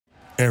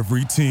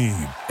Every team,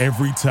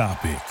 every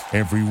topic,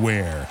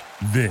 everywhere.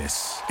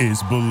 This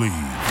is Believe.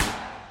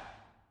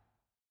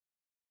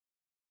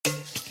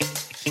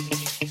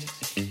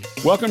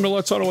 Welcome to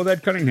Let's Huddle with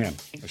Ed Cunningham,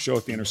 a show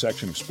at the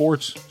intersection of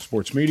sports,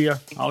 sports media,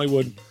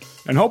 Hollywood,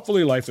 and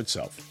hopefully life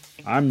itself.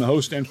 I'm the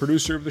host and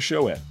producer of the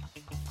show, Ed.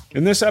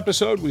 In this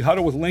episode, we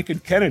huddle with Lincoln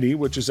Kennedy,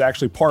 which is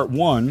actually part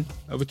one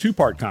of a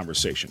two-part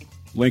conversation.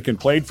 Lincoln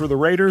played for the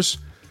Raiders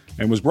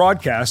and was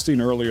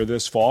broadcasting earlier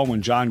this fall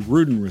when John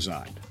Gruden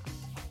resigned.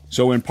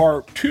 So in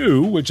part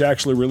two, which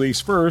actually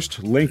released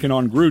first, Lincoln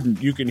on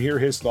Gruden, you can hear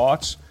his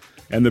thoughts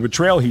and the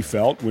betrayal he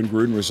felt when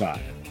Gruden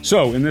resigned.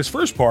 So in this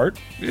first part,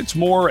 it's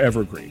more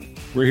evergreen.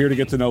 We're here to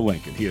get to know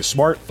Lincoln. He is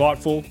smart,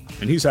 thoughtful,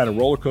 and he's had a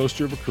roller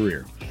coaster of a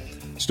career.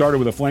 Started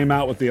with a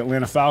flameout with the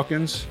Atlanta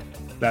Falcons,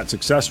 that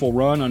successful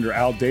run under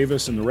Al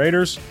Davis and the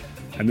Raiders,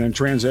 and then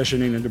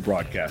transitioning into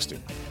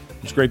broadcasting.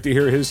 It's great to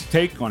hear his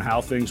take on how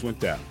things went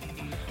down.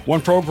 One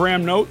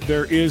program note,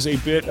 there is a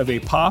bit of a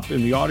pop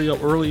in the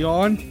audio early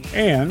on,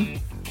 and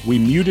we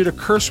muted a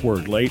curse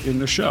word late in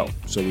the show,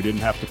 so we didn't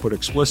have to put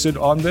explicit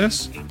on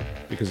this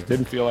because it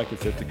didn't feel like it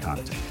fit the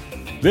content.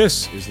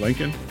 This is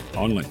Lincoln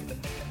on Lincoln.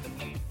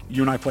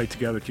 You and I played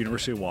together at the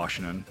University of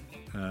Washington,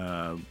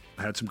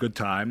 had some good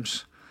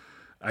times.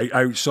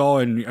 I saw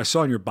in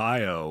your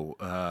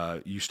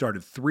bio, you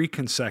started 3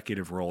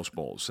 consecutive Rose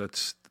Bowls.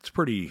 That's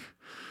pretty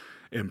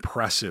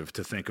impressive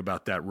to think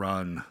about that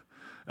run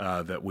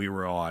that we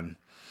were on.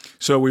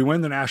 So we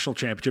win the national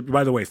championship.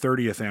 By the way,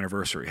 30th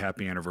anniversary.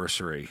 Happy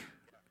anniversary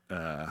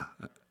for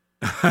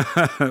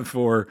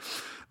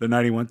the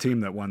 91 team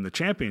that won the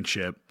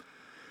championship.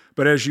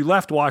 But as you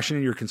left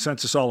Washington, you're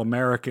consensus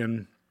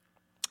All-American.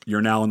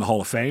 You're now in the Hall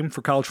of Fame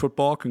for college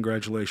football.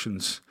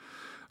 Congratulations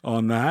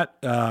on that.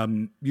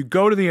 You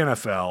go to the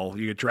NFL,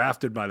 you get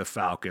drafted by the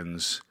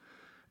Falcons,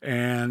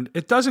 and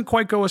it doesn't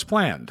quite go as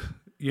planned.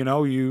 You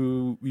know,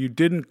 you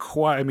didn't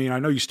quite, I mean, I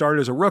know you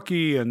started as a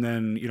rookie and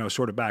then, you know,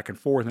 sort of back and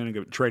forth and then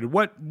get traded.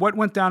 What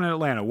went down in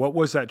Atlanta? What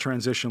was that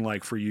transition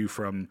like for you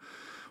from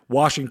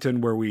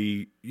Washington, where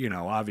we, you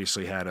know,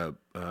 obviously had a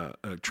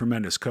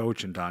tremendous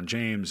coach in Don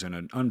James and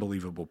an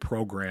unbelievable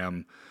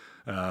program?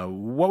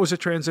 What was the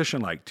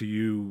transition like to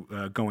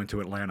you going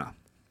to Atlanta?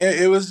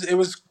 It was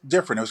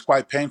different. It was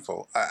quite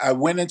painful. I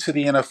went into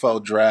the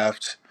NFL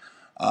draft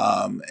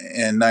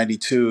in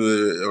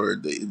 92 or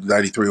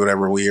 93,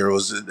 whatever year it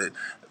was.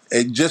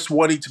 It just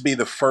wanted to be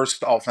the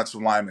first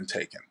offensive lineman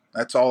taken.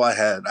 That's all I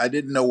had. I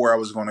didn't know where I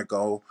was going to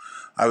go.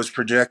 I was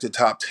projected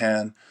top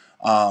 10.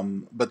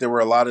 But there were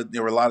a lot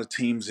of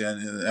teams in.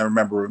 And I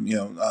remember,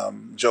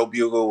 Joe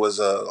Bugle was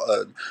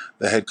the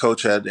head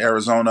coach at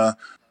Arizona.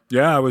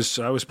 Yeah, I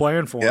was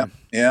playing for him.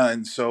 Yeah,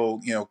 and so,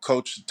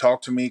 Coach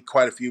talked to me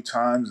quite a few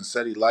times and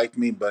said he liked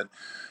me, but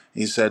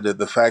he said that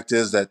the fact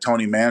is that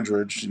Tony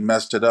Mandridge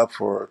messed it up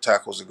for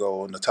tackles to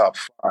go in the top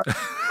 5.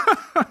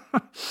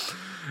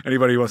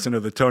 Anybody who wants to know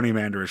the Tony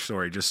Mandridge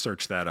story, just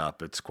search that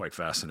up. It's quite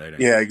fascinating.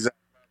 Yeah,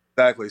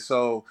 exactly.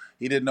 So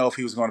he didn't know if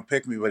he was going to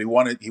pick me, but he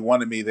wanted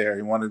me there.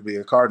 He wanted to be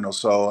a Cardinal.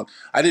 So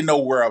I didn't know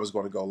where I was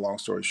going to go, long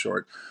story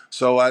short.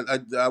 So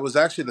I was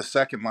actually the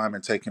second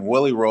lineman taken.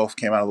 Willie Roaf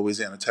came out of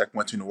Louisiana Tech,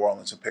 went to New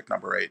Orleans and picked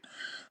number 8.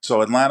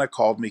 So Atlanta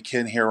called me.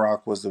 Ken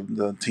Herock was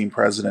the team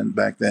president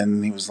back then.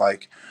 And he was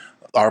like,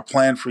 our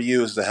plan for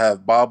you is to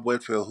have Bob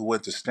Whitfield, who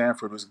went to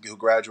Stanford, who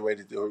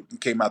graduated or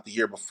came out the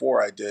year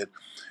before I did,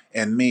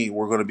 and me,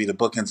 we're going to be the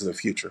bookends of the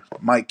future.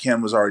 Mike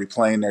Kim was already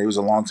playing there. He was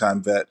a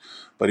longtime vet,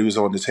 but he was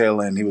on the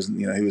tail end. He was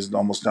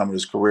almost done with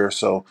his career.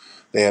 So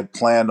they had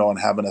planned on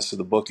having us to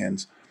the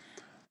bookends.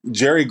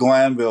 Jerry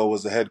Glanville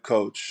was the head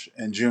coach,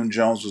 and June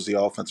Jones was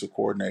the offensive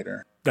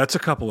coordinator. That's a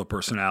couple of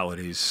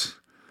personalities.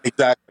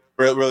 Exactly.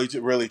 Really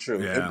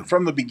true. Yeah. And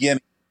from the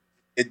beginning,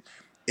 it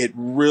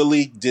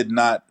really did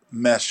not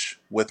mesh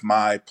with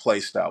my play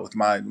style, with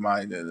my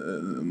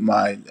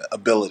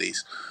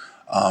abilities.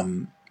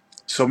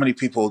 So many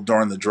people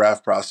during the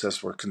draft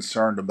process were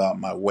concerned about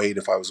my weight,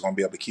 if I was going to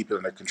be able to keep it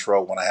under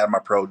control. When I had my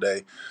pro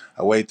day,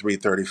 I weighed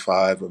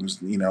 335. I was,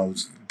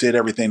 did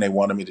everything they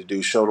wanted me to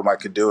do, showed them I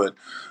could do it.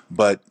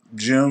 But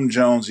June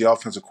Jones, the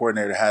offensive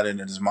coordinator, had it in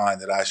his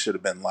mind that I should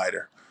have been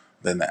lighter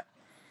than that.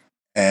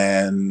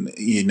 And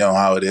you know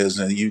how it is,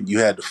 and you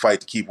had to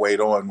fight to keep weight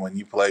on when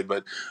you play.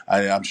 But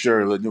I'm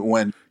sure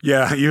when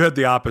you had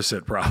the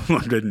opposite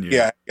problem, didn't you?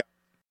 Yeah,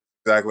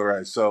 exactly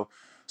right. So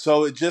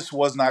it just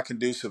was not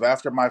conducive.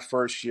 After my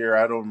first year,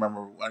 I don't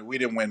remember, we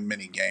didn't win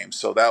many games,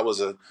 so that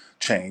was a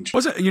change.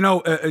 Was it?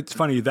 It's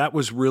funny, that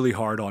was really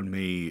hard on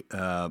me.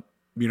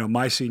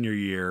 My senior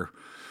year.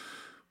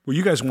 Well,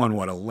 you guys won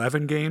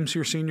 11 games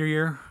your senior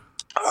year?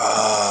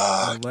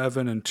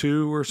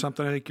 11-2 or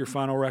something. I think your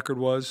final record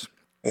was.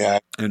 Yeah,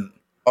 and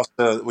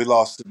we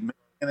lost to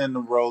Michigan in the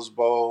Rose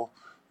Bowl.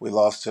 We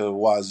lost to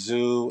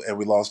Wazoo, and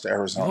we lost to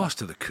Arizona. You lost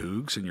to the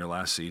Cougs in your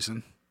last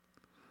season.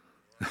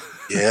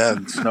 Yeah,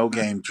 snow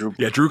game. Drew.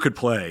 Yeah, Drew could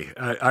play.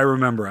 I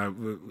remember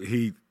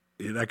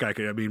that guy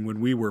could. I mean, when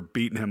we were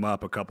beating him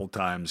up a couple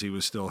times, he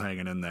was still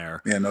hanging in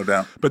there. Yeah, no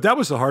doubt. But that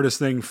was the hardest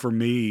thing for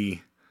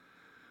me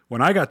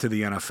when I got to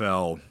the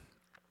NFL.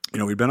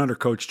 we'd been under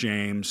Coach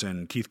James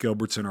and Keith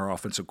Gilbertson, our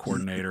offensive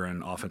coordinator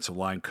and offensive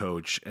line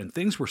coach, and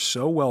things were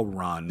so well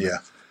run. Yeah.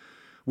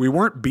 We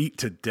weren't beat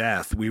to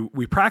death.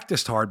 We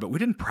practiced hard, but we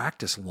didn't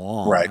practice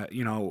long. Right.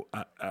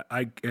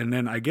 And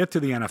then I get to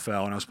the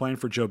NFL, and I was playing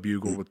for Joe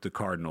Bugle with the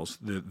Cardinals,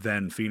 the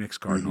then Phoenix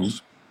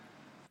Cardinals.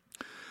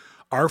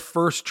 Our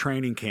first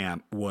training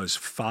camp was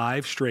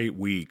 5 straight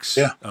weeks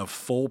of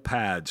full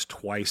pads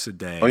twice a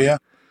day. Oh, yeah.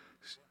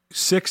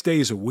 6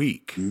 days a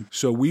week.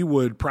 So we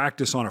would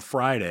practice on a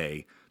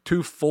Friday,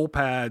 2 full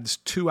pads,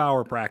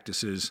 2-hour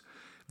practices,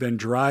 then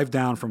drive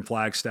down from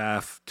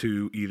Flagstaff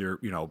to either,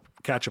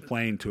 catch a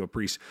plane to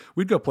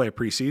we'd go play a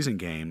preseason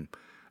game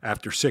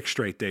after 6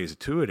 straight days of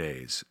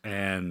 2-a-days.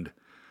 And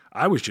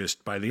I was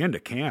just, by the end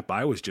of camp,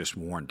 I was just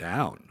worn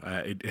down.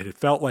 It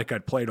felt like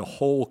I'd played a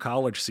whole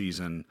college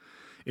season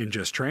in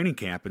just training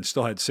camp and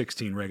still had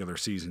 16 regular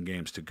season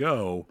games to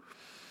go.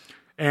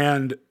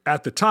 And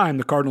at the time,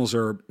 the Cardinals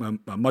are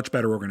a much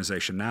better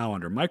organization now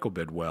under Michael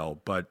Bidwell,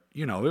 but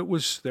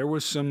there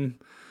was some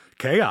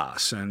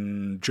chaos.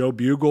 And Joe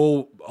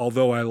Bugle,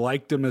 although I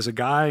liked him as a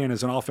guy and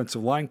as an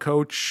offensive line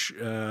coach,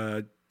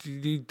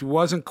 he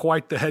wasn't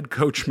quite the head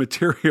coach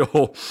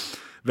material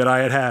that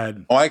I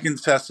had. Oh, I can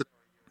test it.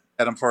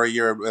 Had him for a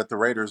year at the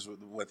Raiders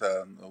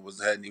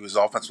he was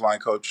offensive line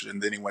coach,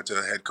 and then he went to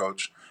the head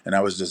coach, and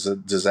that was just a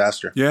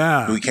disaster.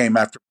 Yeah. We came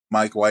after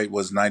Mike White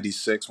was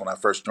 96 when I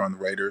first joined the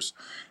Raiders,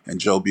 and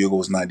Joe Bugle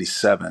was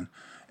 97.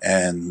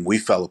 And we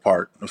fell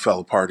apart. We fell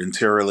apart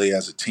interiorly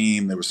as a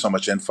team. There was so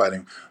much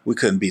infighting. We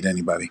couldn't beat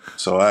anybody.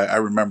 So I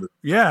remember.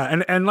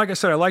 Yeah, and like I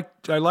said, I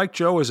like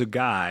Joe as a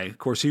guy. Of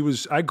course,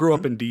 I grew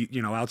up in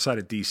outside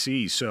of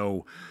D.C.,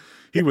 so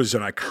he was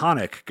an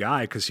iconic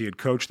guy because he had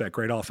coached that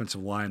great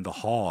offensive line, the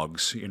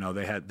Hogs.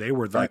 They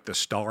were like the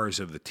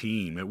stars of the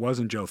team. It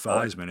wasn't Joe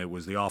Theismann. It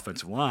was the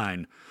offensive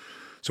line.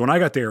 So when I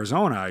got to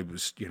Arizona, I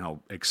was,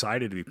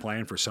 excited to be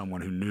playing for someone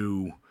who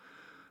knew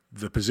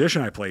the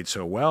position I played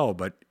so well.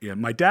 But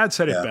my dad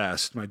said it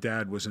best. My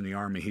dad was in the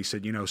Army. He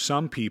said,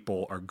 some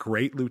people are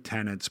great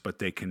lieutenants, but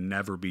they can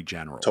never be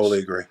generals. Totally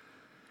agree.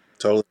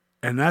 Totally.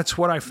 And that's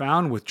what I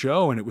found with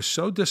Joe, and it was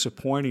so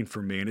disappointing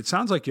for me. And it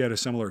sounds like you had a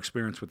similar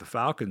experience with the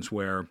Falcons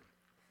where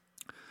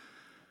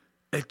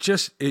it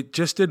just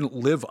didn't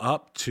live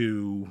up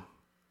to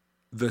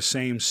the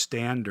same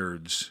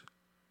standards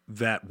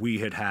that we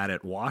had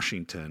at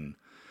Washington.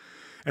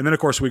 And then, of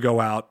course, we go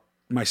out.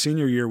 My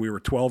senior year, we were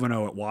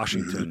 12-0 at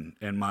Washington.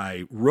 And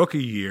my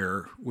rookie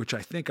year, which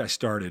I think I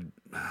started,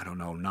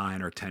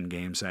 9 or 10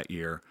 games that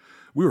year,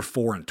 we were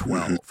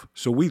 4-12.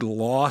 So we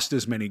lost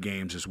as many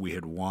games as we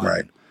had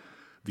won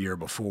the year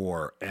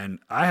before. And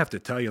I have to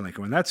tell you,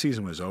 Lincoln, when that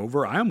season was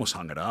over, I almost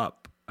hung it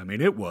up. I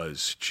mean, it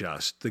was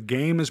just, the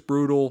game is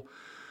brutal.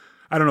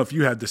 I don't know if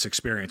you had this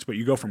experience, but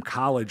you go from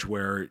college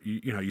where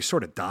you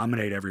sort of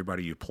dominate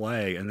everybody you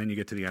play, and then you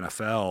get to the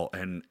NFL,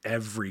 and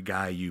every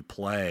guy you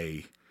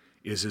play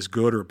is as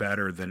good or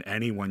better than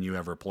anyone you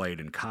ever played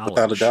in college.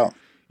 Without a doubt.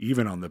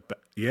 Even on the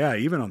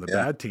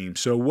bad team.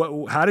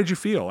 So how did you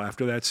feel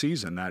after that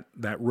season,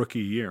 that rookie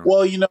year?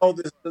 Well,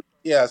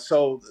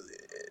 so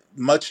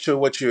much to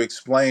what you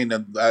explained,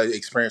 I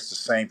experienced the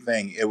same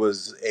thing. It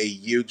was a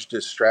huge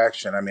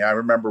distraction. I mean, I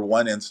remember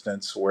one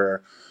instance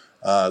where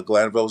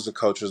Glanville was the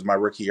coach. It was my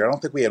rookie year. I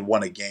don't think we had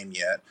won a game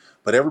yet,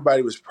 but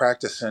everybody was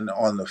practicing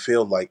on the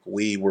field like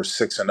we were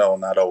 6-0,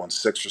 not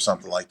 0-6 or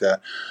something like that.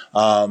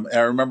 And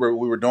I remember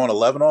we were doing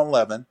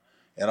 11-on-11,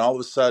 and all of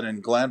a sudden,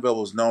 Glanville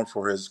was known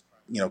for his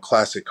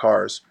classic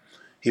cars.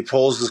 He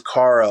pulls his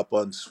car up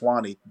on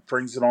Swanee,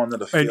 brings it onto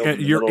the field. And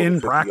you're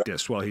in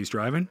practice while he's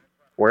driving?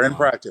 We're in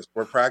practice.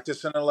 We're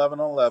practicing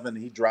 11-on-11.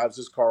 He drives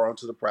his car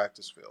onto the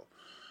practice field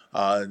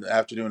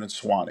after doing it in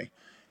Swanee.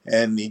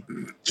 And he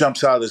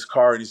jumps out of his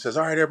car and he says,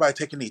 "All right, everybody,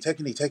 take a knee, take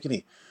a knee, take a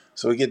knee."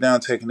 So we get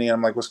down, take a knee. And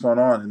I'm like, "What's going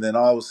on?" And then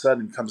all of a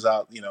sudden comes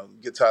out,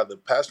 gets out of the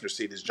passenger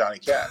seat is Johnny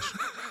Cash.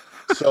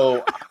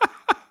 So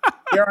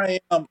here I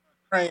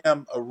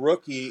am, a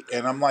rookie,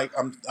 and I'm like,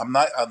 I'm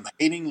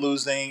hating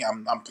losing.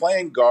 I'm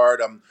playing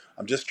guard. I'm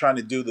just trying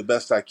to do the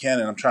best I can,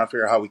 and I'm trying to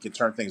figure out how we can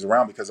turn things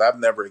around because I've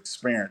never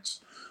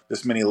experienced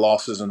this many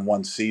losses in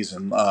one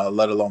season,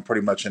 let alone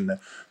pretty much in the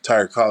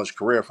entire college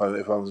career, if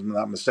I was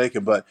not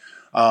mistaken. But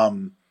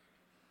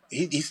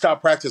he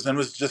stopped practice, and it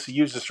was just a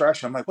huge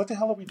distraction. I'm like, what the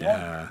hell are we doing?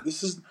 Yeah.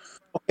 This is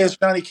okay, it's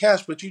Johnny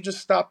Cash, but you just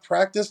stopped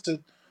practice to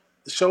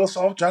show us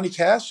off Johnny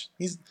Cash?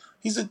 He's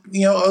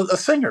a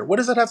singer. What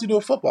does that have to do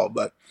with football?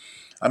 But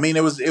I mean,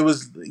 it was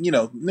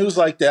news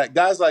like that,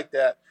 guys like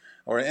that,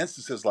 or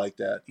instances like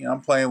that.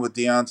 I'm playing with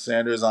Deion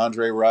Sanders,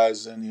 Andre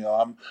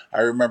Rison. I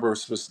remember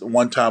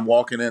one time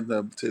walking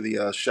into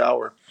the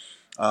shower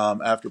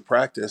after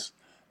practice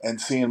and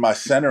seeing my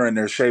center in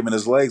there shaving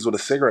his legs with a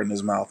cigarette in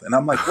his mouth, and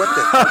I'm like, what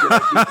the hell did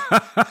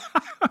I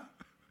do?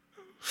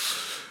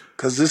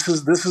 Because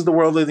this is the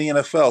world of the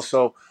NFL.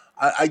 So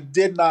I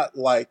did not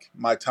like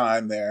my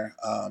time there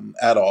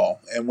at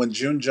all. And when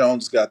June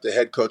Jones got the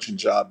head coaching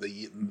job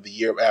the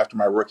year after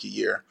my rookie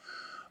year,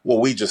 well,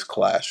 we just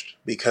clashed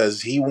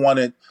because he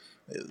wanted,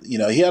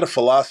 he had a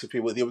philosophy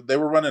they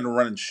were running a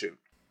run and shoot.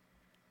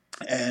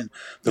 And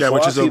the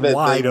which is a philosophy that they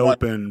wide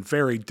want open,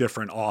 very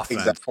different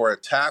offense. for a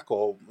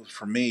tackle,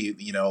 for me,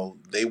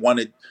 they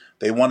wanted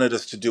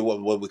us to do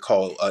what we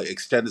call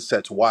extended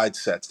sets, wide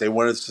sets. They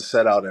wanted us to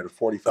set out at a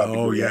 45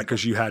 Oh, degree yeah, angle.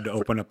 because you had to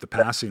open up the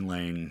passing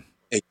lane.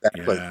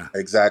 Exactly, Yeah.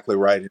 exactly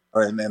right.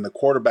 And then the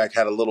quarterback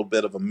had a little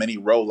bit of a mini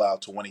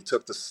rollout to when he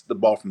took the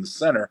ball from the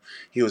center,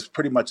 he was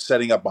pretty much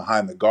setting up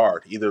behind the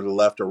guard, either the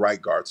left or right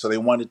guard. So they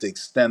wanted to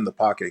extend the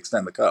pocket,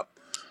 extend the cup.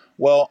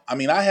 Well, I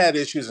mean, I had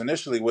issues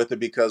initially with it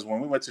because when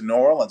we went to New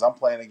Orleans, I'm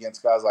playing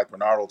against guys like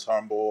Bernardo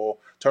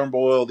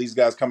Turnbull, these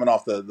guys coming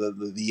off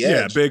the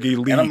edge. Big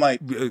elite, and I'm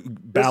like,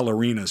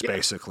 ballerinas,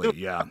 basically.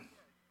 Yeah.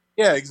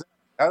 Yeah, exactly.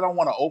 I don't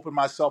want to open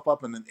myself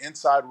up in an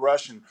inside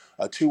rush and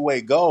a two-way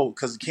go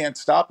because you can't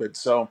stop it.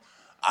 So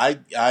I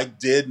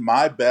did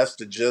my best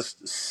to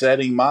just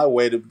setting my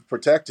way to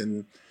protect.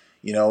 And,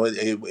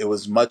 it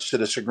was much to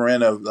the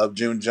chagrin of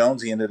June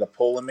Jones. He ended up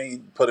pulling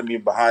me, putting me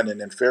behind an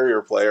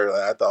inferior player,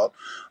 I thought,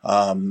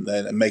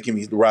 and making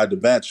me ride the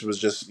bench. It was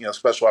just,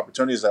 special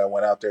opportunities that I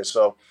went out there.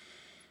 So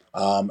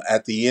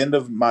at the end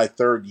of my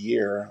third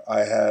year, I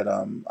had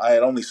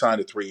only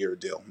signed a 3-year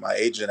deal. My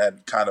agent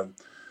had kind of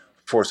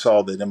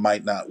foresaw that it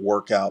might not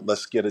work out.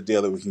 Let's get a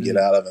deal that we can get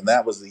out of. And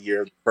that was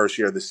the first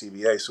year of the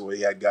CBA. So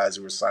we had guys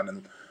who were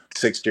signing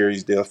 6-year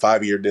deals,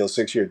 5-year deals,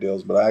 6-year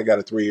deals, but I got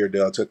a 3-year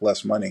deal. I took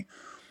less money.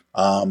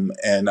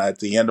 And at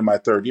the end of my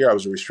third year, I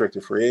was a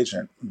restricted free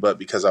agent. But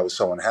because I was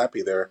so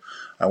unhappy there,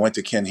 I went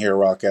to Ken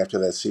Herock after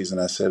that season.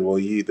 I said, well,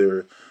 you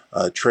either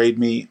trade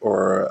me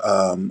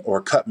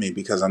or cut me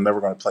because I'm never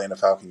going to play in a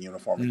Falcon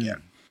uniform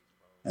again.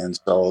 And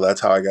so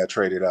that's how I got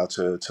traded out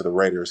to the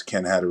Raiders.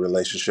 Ken had a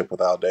relationship with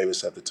Al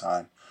Davis at the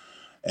time.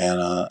 And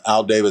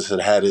Al Davis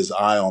had his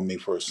eye on me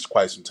for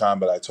quite some time,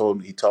 but I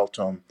talked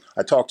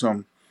to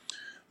him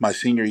my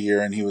senior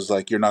year, and he was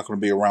like, you're not going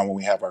to be around when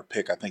we have our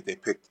pick. I think they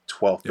picked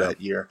 12th that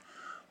year.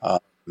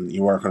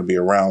 You weren't going to be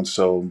around.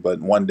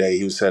 But one day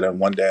he said,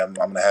 one day I'm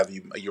going to have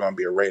you, you're going to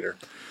be a Raider.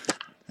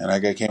 And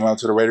I came out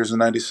to the Raiders in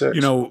 '96.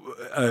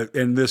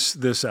 And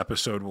this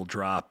episode will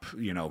drop,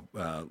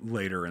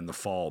 later in the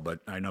fall. But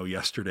I know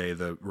yesterday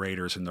the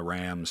Raiders and the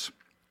Rams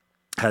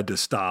had to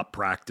stop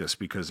practice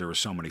because there were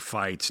so many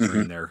fights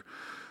during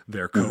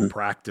their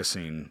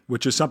co-practicing,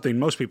 which is something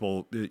most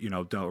people,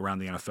 don't, around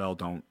the NFL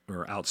don't,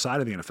 or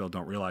outside of the NFL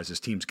don't realize, is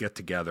teams get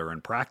together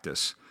and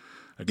practice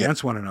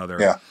against one another.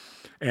 Yeah.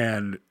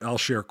 And I'll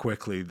share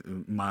quickly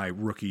my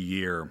rookie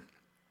year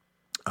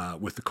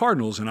with the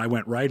Cardinals, and I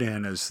went right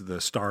in as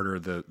the starter.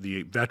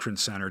 The veteran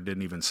center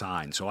didn't even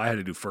sign, so I had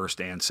to do first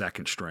and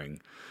second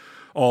string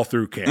all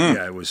through camp.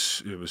 Yeah, it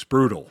was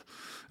brutal.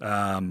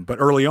 But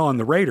early on,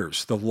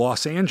 the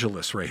Los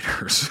Angeles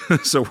Raiders,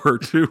 so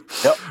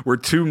we're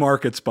two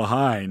markets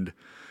behind,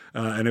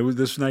 and this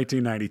was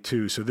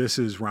 1992. So this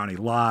is Ronnie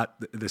Lott,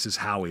 this is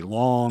Howie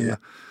Long. Yeah.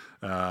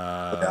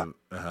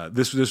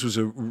 This was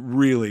a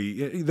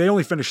really, they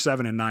only finished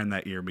 7-9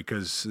 that year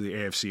because the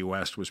AFC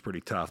West was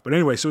pretty tough. But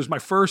anyway, so it was my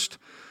first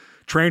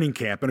training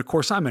camp. And of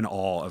course I'm in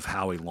awe of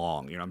Howie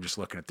Long. I'm just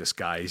looking at this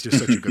guy. He's just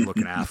such a good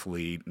looking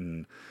athlete.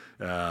 And,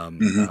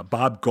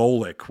 Bob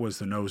Golick was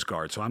the nose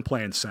guard. So I'm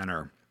playing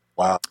center.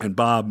 Wow. And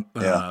Bob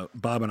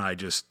and I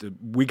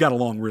we got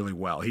along really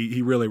well.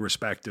 He really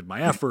respected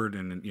my effort,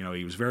 and,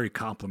 he was very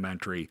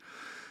complimentary.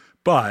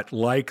 But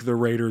like the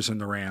Raiders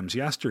and the Rams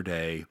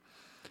yesterday,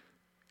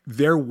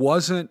 there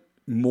wasn't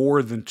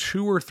more than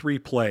 2 or 3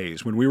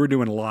 plays when we were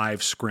doing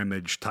live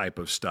scrimmage type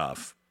of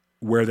stuff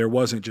where there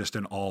wasn't just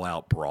an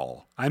all-out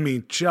brawl. I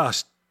mean,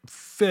 just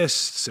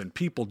fists and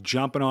people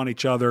jumping on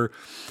each other.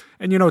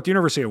 And, at the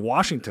University of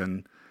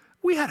Washington,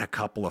 we had a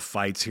couple of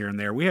fights here and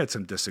there. We had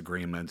some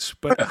disagreements,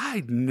 but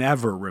I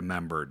never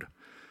remembered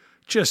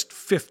just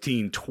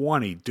 15,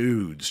 20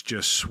 dudes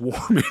just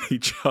swarming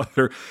each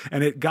other.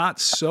 And it got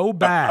so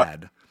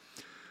bad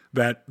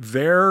that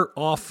their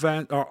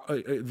offense,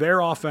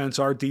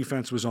 our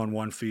defense was on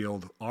one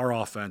field, our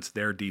offense,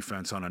 their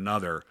defense on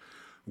another.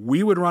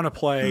 We would run a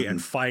play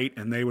and fight,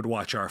 and they would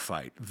watch our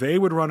fight. They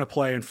would run a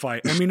play and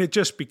fight. I mean, it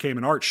just became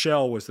an Art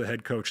Shell was the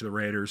head coach of the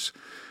Raiders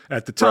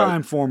at the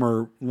time,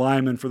 former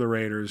lineman for the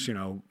Raiders,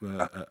 a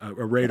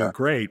Raider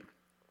great.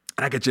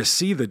 And I could just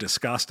see the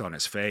disgust on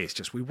his face.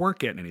 Just we weren't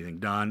getting anything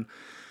done.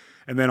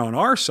 And then on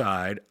our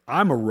side,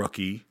 I'm a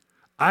rookie.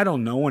 I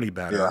don't know any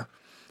better. Yeah.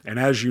 And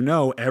as you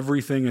know,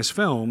 everything is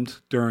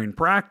filmed during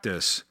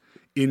practice,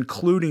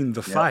 including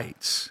the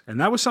fights. And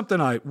that was something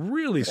I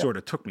really sort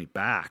of took me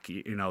back.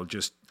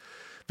 Just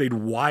they'd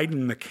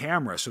widen the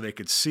camera so they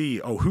could see,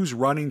 who's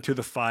running to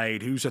the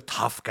fight, who's a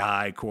tough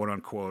guy, quote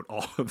unquote,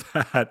 all of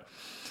that.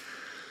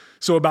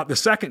 So about the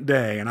second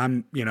day, and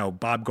I'm,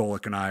 Bob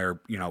Golick and I are,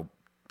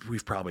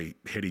 we've probably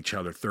hit each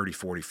other 30,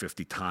 40,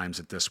 50 times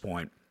at this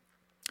point.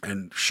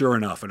 And sure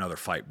enough, another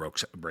fight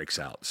breaks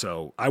out.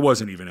 So I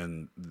wasn't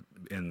even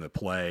in the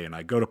play, and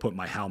I go to put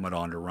my helmet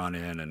on to run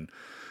in and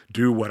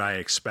do what I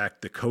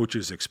expect the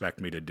coaches expect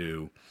me to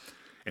do.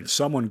 And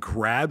someone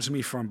grabs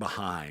me from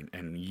behind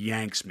and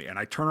yanks me, and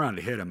I turn around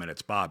to hit him, and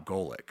it's Bob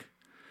Golick.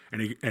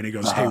 And he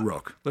goes, "Hey,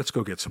 Rook, let's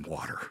go get some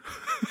water."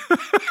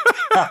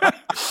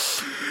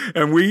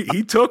 And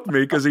he took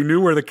me because he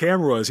knew where the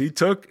camera was. He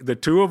took the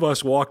two of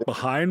us, walked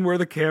behind where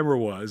the camera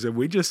was, and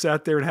we just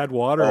sat there and had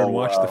water and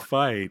watched the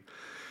fight.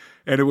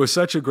 And it was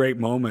such a great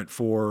moment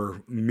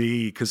for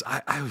me because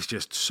I was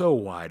just so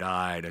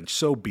wide-eyed and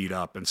so beat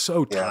up and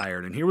so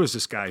tired. And here was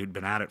this guy who'd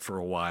been at it for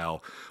a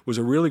while, was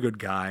a really good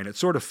guy, and it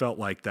sort of felt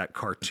like that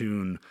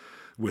cartoon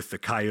with the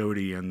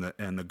coyote and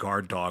the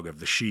guard dog of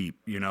the sheep,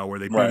 where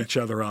they beat each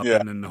other up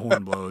and then the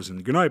horn blows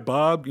and good night,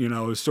 Bob, it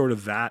was sort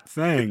of that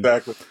thing.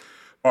 Exactly.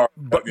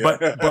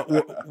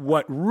 But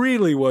what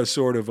really was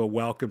sort of a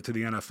welcome to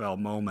the NFL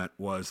moment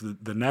was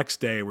the next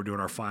day we're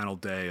doing our final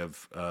day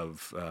of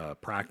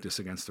practice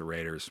against the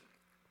Raiders,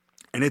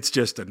 and it's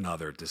just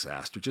another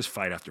disaster, just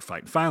fight after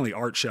fight. And finally,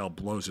 Art Shell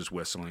blows his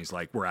whistle and he's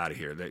like, "We're out of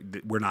here.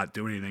 We're not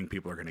doing anything.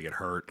 People are going to get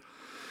hurt."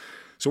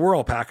 So we're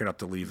all packing up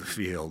to leave the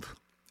field,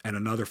 and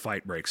another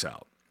fight breaks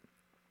out.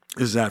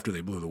 This is after they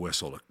blew the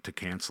whistle to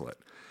cancel it,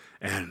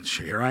 and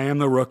here I am,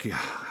 the rookie.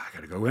 I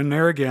got to go in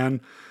there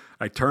again.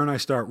 I turn, I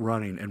start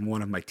running, and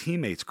one of my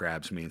teammates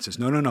grabs me and says,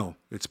 no,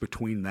 it's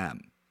between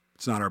them.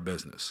 It's not our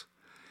business.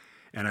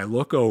 And I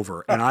look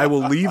over, and I will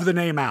leave the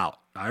name out.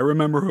 I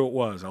remember who it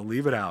was. I'll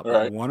leave it out.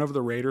 Right. But one of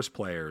the Raiders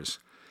players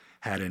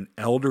had an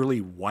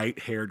elderly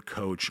white-haired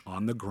coach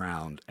on the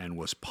ground and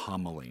was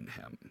pummeling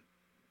him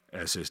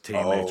as his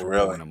teammates were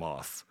pulling him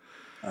off.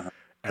 Uh-huh.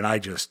 And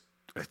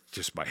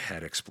my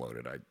head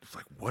exploded. I was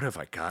like, what have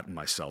I gotten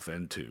myself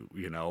into?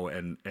 It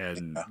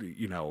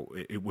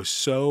was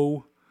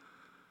so...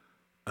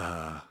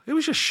 it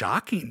was just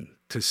shocking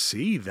to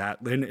see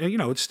that, and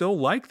it's still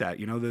like that.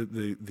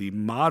 The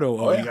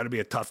motto, you got to be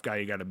a tough guy,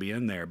 you got to be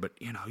in there. But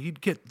you'd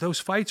get those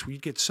fights where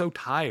you'd get so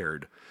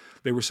tired.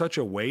 They were such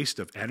a waste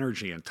of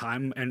energy and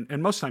time,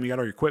 and most of the time you got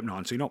all your equipment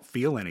on, so you don't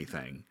feel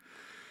anything.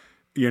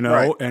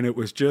 Right. And it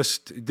was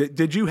just.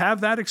 Did you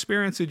have that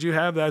experience? Did you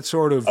have that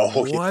sort of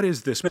what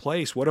is this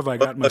place? What have I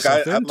got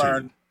myself into? I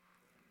learned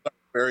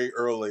very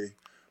early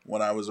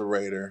when I was a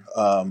Raider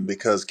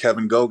because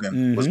Kevin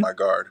Gogan was my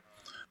guard.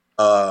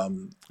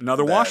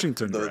 Another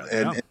Washington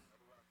guy.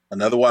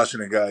 Another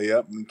Washington guy,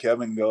 yep. And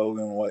Kevin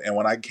Gogan. And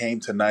when I came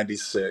to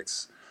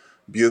 96,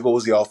 Bugle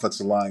was the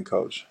offensive line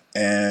coach.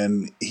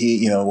 And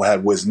he,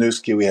 had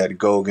Wisniewski, we had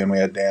Gogan, we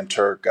had Dan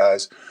Turk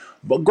guys.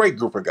 But great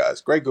group of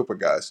guys.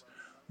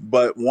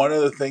 But one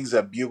of the things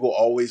that Bugle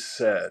always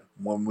said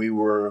when we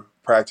were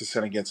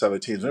practicing against other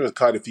teams, there was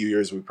quite a few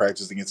years we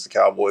practiced against the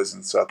Cowboys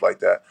and stuff like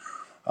that.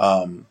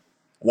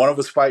 One of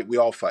us fight, we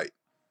all fight.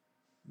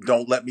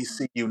 Don't let me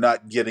see you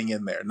not getting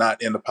in there,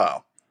 not in the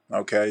pile.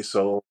 Okay,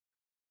 so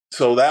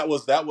that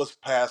was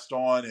passed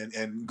on,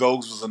 and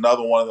Gogs was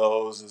another one of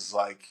those. Is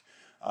like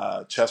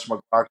Chester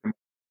McLaughlin,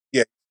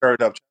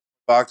 started up. Chester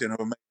McLaughlin,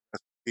 who made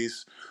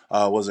piece,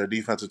 was their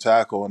defensive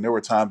tackle, and there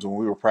were times when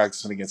we were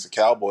practicing against the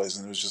Cowboys,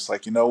 and it was just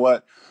like, you know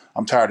what?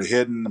 I'm tired of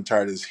hitting. I'm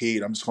tired of this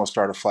heat. I'm just going to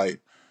start a fight.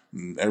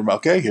 And everybody,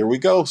 okay, here we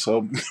go.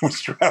 So we're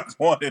strapped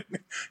on, and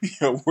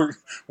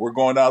we're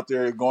going out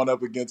there, going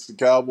up against the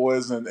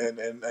Cowboys, and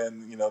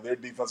their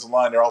defensive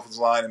line, their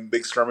offensive line, and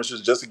big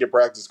skirmishes just to get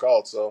practice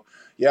called. So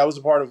I was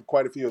a part of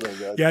quite a few of those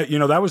guys.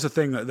 Yeah, that was the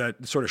thing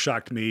that sort of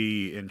shocked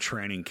me in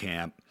training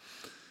camp,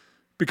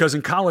 because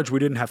in college we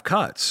didn't have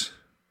cuts.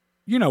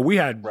 We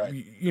had,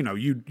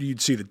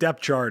 you'd see the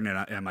depth chart,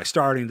 and am I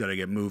starting? Did I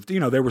get moved?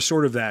 There was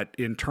sort of that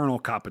internal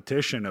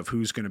competition of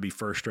who's going to be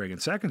first string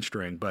and second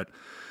string. But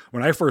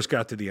when I first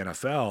got to the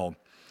NFL,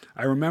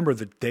 I remember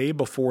the day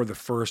before the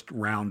first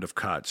round of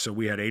cuts. So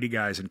we had 80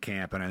 guys in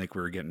camp, and I think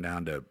we were getting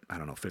down to,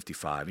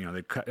 55.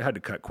 They had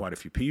to cut quite a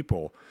few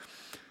people.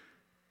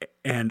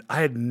 And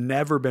I had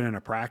never been in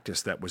a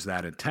practice that was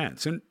that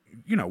intense. And,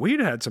 we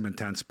had some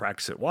intense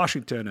practice at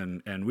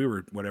Washington, and we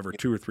were,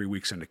 2 or 3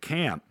 weeks into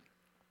camp.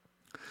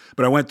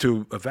 But I went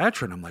to a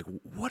veteran. I'm like,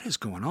 what is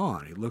going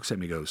on? He looks at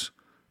me and goes,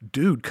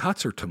 dude,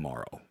 cuts are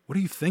tomorrow. What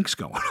do you think's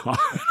going on?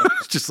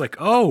 It's just like,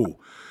 oh,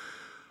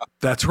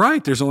 that's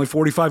right. There's only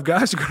 45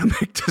 guys who are going to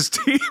make this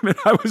team. And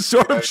I was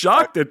sort of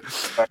shocked at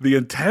the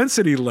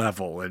intensity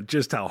level and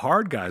just how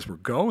hard guys were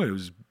going. It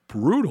was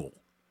brutal.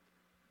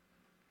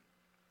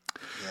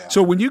 Yeah.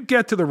 So when you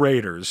get to the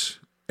Raiders,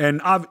 and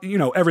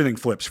everything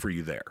flips for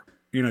you there.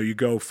 You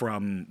go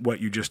from what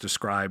you just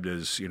described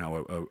as,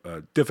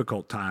 a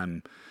difficult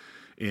time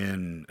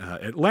in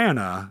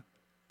Atlanta.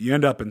 You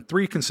end up in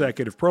 3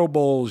 consecutive Pro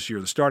Bowls.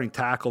 You're the starting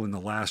tackle in the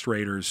last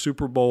Raiders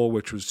Super Bowl,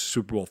 which was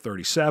Super Bowl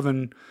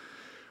 37.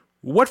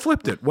 What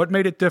flipped it? What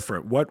made it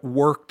different? What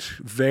worked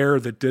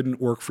there that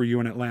didn't work for you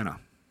in Atlanta?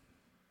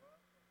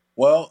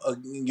 Well,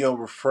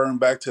 referring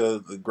back to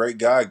the great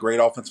guy,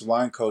 great offensive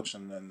line coach,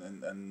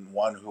 and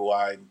one who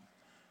I,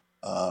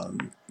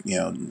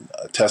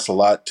 attest a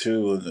lot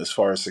to as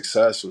far as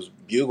success was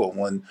Bugle.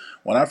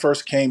 When I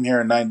first came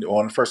here when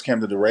I first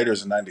came to the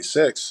Raiders in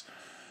 '96,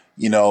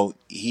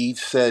 he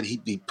said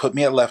he put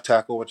me at left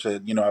tackle, which I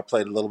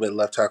played a little bit of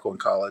left tackle in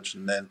college,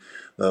 and then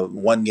the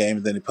one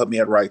game, then he put me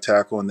at right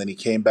tackle, and then he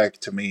came back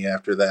to me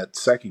after that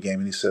second game,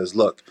 and he says,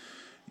 "Look,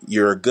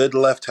 you're a good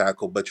left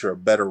tackle, but you're a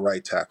better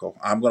right tackle.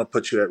 I'm going to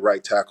put you at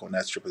right tackle, and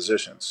that's your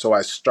position." So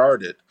I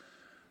started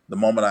the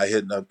moment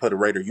I put a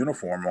Raider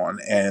uniform on,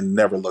 and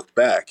never looked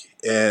back.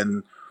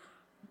 And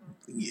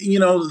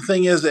the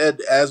thing is that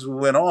as we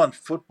went on,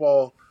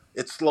 football,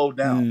 it slowed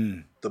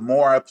down. The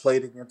more I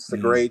played against the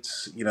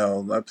greats,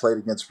 I played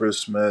against Bruce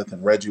Smith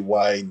and Reggie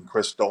White and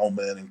Chris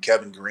Dolman and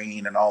Kevin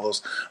Green and all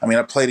those. I mean,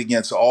 I played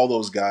against all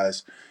those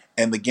guys,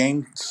 and the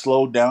game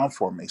slowed down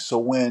for me. So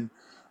when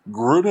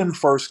Gruden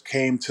first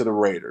came to the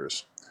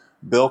Raiders,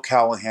 Bill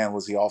Callahan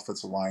was the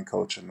offensive line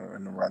coach and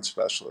the run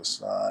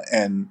specialist,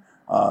 and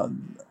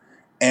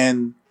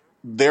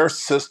their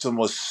system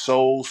was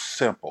so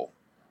simple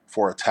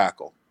for a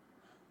tackle.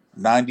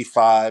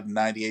 95,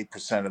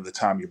 98% of the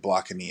time you're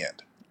blocking the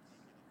end.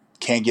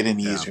 Can't get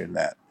any easier than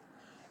that.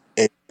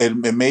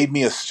 It made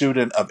me a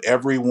student of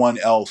everyone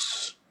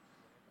else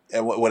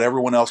and what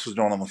everyone else was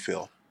doing on the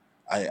field.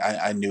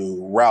 I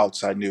knew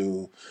routes. I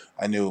knew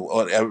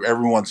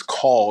everyone's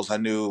calls. I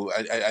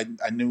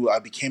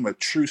became a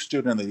true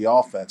student of the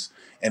offense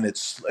and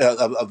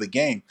of the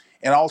game,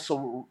 and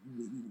also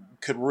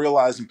could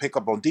realize and pick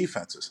up on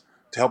defenses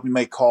to help me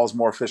make calls,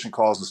 more efficient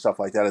calls and stuff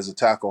like that as a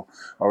tackle.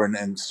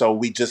 And so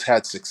we just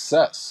had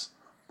success.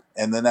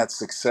 And then that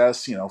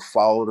success,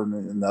 followed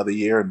another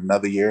year, and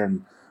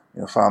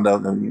found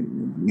out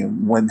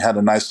that had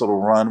a nice little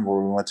run where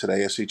we went to the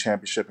AFC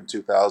Championship in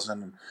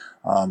 2000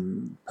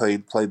 and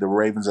played the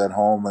Ravens at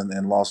home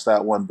and lost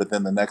that one. But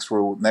then the next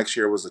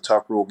year was the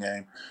Tuck Rule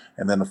game,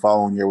 and then the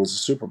following year was the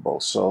Super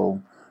Bowl.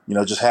 So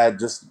just had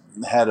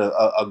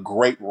a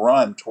great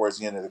run towards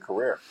the end of the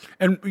career.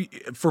 And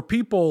for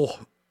people,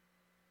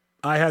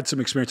 I had some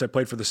experience. I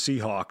played for the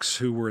Seahawks,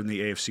 who were in the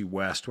AFC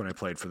West when I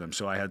played for them.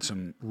 So I had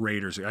some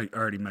Raiders. I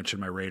already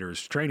mentioned my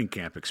Raiders training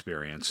camp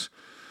experience.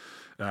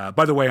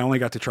 By the way, I only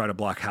got to try to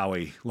block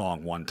Howie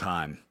Long one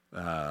time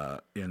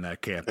in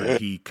that camp, and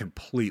he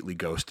completely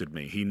ghosted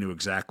me. He knew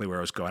exactly where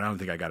I was going. I don't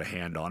think I got a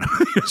hand on him.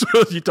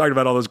 So you talked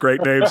about all those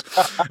great names.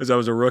 As I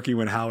was a rookie,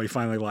 when Howie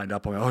finally lined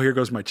up, I'm like, here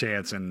goes my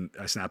chance, and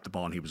I snapped the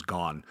ball, and he was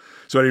gone.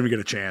 So I didn't even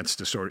get a chance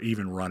to sort of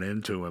even run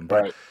into him.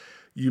 But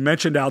you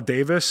mentioned Al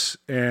Davis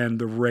and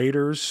the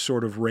Raiders,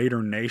 sort of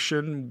Raider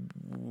Nation.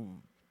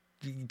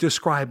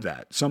 Describe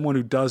that. Someone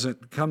who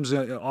comes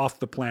off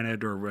the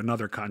planet or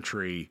another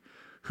country.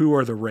 Who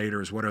are the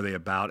Raiders? What are they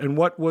about? And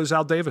what was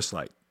Al Davis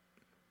like?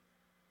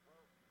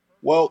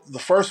 Well, the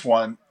first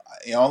one,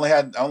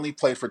 I only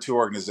played for two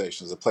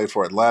organizations. I played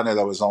for Atlanta,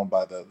 that was owned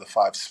by the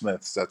Five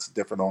Smiths. That's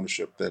different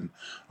ownership than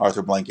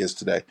Arthur Blank is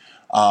today.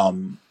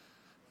 And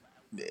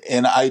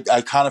I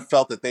kind of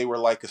felt that they were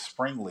like a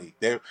spring league.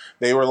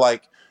 They were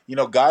like,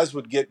 guys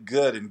would get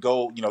good and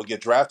go, get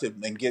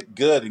drafted and get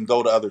good and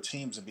go to other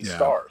teams and be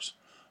stars.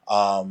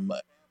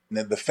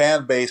 And the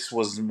fan base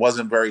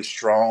wasn't very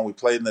strong. We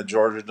played in the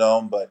Georgia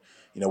Dome, but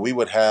we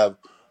would have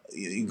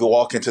you go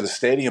walk into the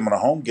stadium on a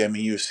home game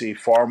and you see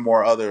far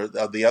more of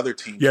the other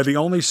teams. Yeah, the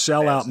only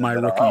sellout my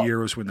rookie year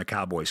was when the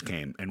Cowboys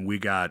came, and we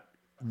got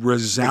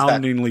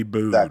resoundingly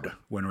booed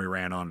when we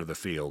ran onto the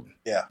field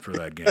for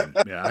that game.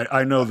 Yeah,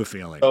 I know the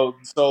feeling.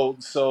 So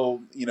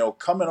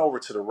coming over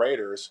to the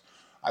Raiders,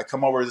 I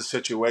come over to the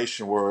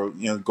situation where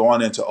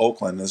going into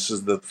Oakland. This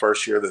is the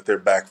first year that they're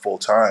back full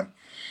time.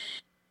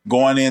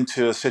 Going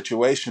into a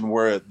situation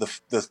where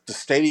the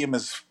stadium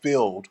is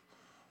filled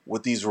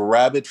with these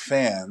rabid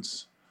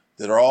fans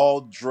that are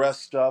all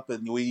dressed up,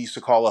 and we used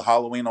to call it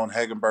Halloween on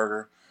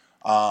Hagenberger.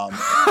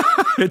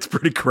 It's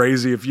pretty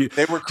crazy.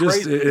 They were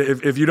crazy.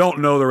 If you don't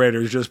know the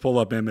Raiders, just pull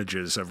up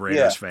images of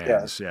Raiders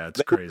fans. Yeah,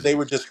 it's crazy. They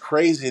were just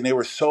crazy, and they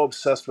were so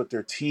obsessed with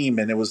their team,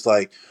 and it was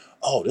like,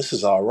 oh, this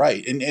is all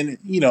right. And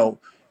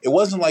it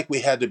wasn't like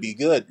we had to be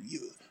good.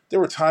 There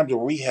were times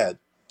where we had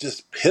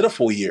just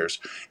pitiful years,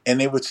 and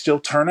they would still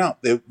turn out.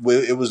 It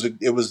was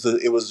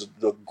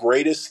the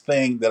greatest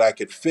thing that I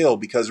could feel,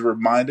 because it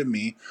reminded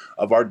me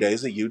of our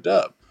days at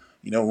UW.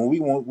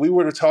 When we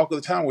were the talk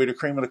of the town, we were the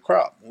cream of the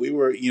crop. We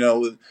were,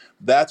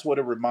 that's what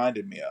it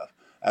reminded me of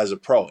as a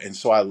pro, and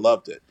so I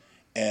loved it.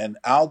 And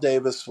Al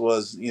Davis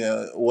was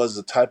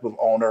the type of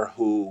owner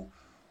who,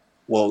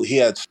 well, he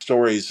had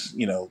stories,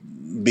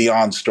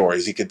 beyond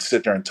stories. He could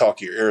sit there and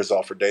talk your ears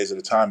off for days at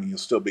a time, and you'll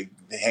still be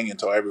hanging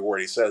to every word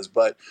he says.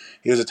 But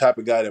he was the type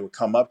of guy that would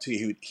come up to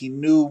you. He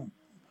knew,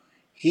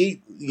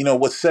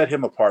 what set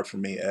him apart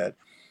from me, Ed,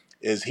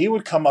 is he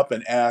would come up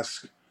and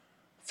ask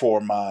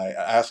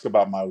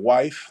about my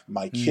wife,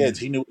 my kids.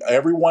 He knew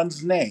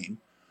everyone's name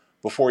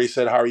before he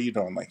said, "How are you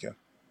doing, Lincoln?"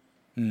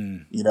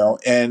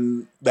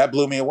 And that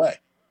blew me away.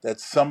 That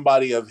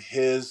somebody of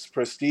his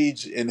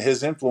prestige and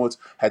his influence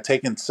had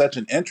taken such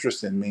an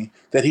interest in me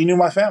that he knew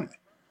my family.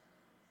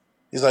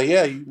 He's like,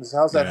 yeah,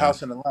 how's that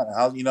house in Atlanta?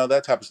 How,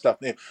 that type of stuff.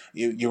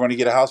 You're going to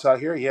get a house out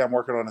here? Yeah, I'm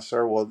working on it,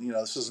 sir. Well,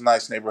 this is a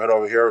nice neighborhood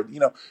over here.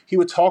 He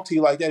would talk to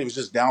you like that. He was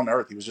just down to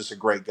earth. He was just a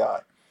great guy.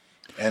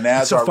 And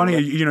it's so funny,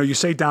 you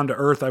say down to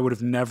earth. I would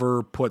have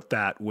never put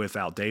that with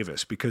Al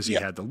Davis, because he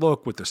had the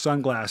look with the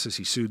sunglasses.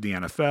 He sued the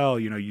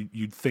NFL.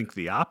 You'd think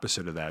the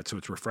opposite of that. So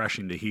it's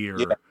refreshing to hear.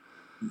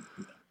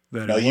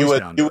 that No, he was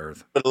down to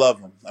earth. would love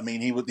him. I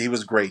mean, he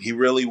was great. He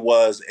really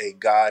was a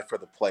guy for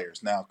the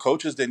players. Now,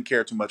 coaches didn't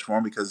care too much for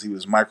him because he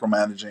was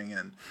micromanaging,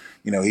 and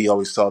he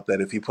always thought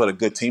that if he put a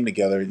good team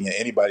together,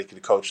 anybody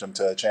could coach them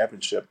to a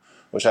championship,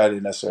 which I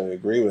didn't necessarily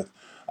agree with.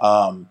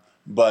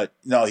 But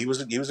no, he was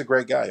a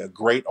great guy, a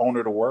great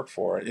owner to work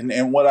for,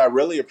 and what I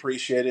really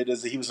appreciated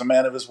is that he was a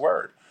man of his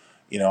word.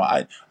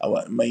 To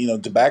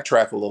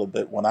backtrack a little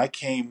bit, when I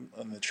came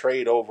in the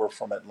trade over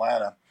from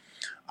Atlanta,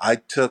 I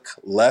took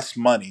less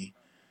money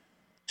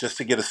just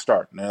to get a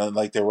start.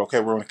 Like they were, okay,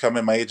 we're going to come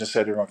in. My agent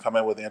said you're going to come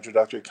in with an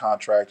introductory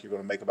contract. You're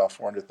going to make about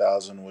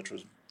 $400,000, which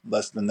was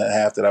less than the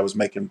half that I was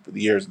making for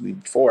the years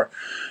before.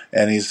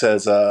 And he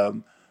says,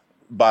 Al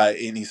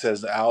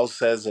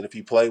says that if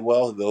you play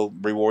well, they'll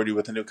reward you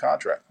with a new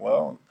contract.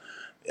 Well,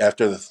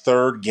 after the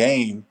third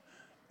game,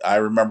 I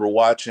remember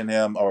watching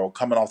him or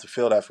coming off the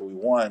field after we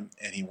won,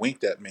 and he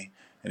winked at me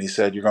and he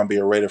said, "You're going to be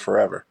a Raider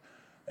forever."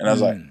 And I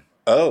was like,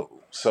 "Oh."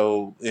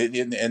 So,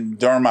 and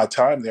during my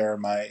time there,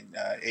 my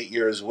 8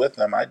 years with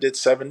them, I did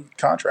 7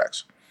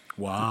 contracts.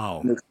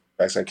 Wow.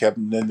 I kept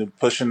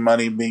pushing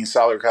money, being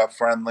salary cap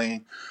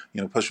friendly,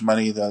 pushing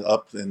money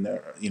up and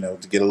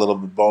to get a little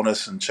bit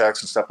bonus and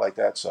checks and stuff like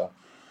that. So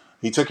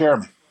he took care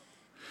of me.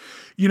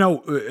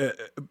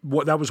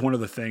 That was one of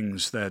the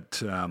things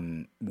that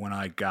when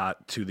I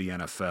got to the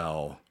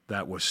NFL,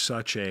 that was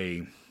such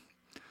a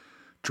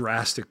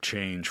drastic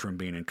change from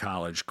being in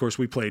college. Of course,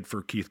 we played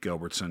for Keith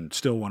Gilbertson,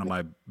 still one of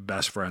my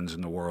best friends in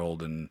the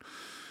world, and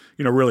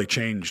really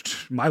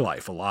changed my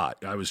life a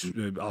lot.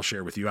 I'll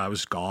share with you, I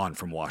was gone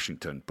from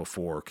Washington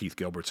before Keith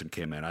Gilbertson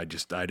came in. I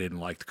didn't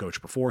like the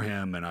coach before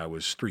him, and I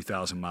was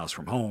 3,000 miles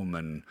from home,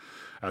 and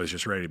I was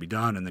just ready to be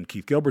done. And then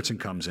Keith Gilbertson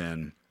comes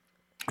in,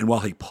 and while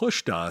he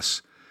pushed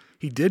us,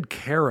 he did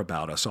care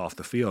about us off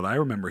the field. I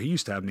remember he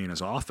used to have me in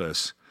his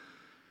office,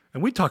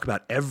 and we'd talk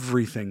about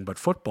everything but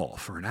football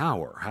for an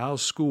hour.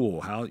 How's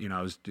school? Are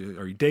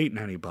you dating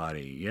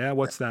anybody? Yeah,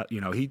 what's that?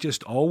 He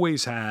just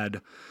always had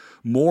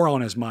more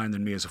on his mind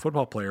than me as a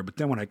football player. But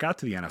then when I got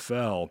to the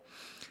NFL,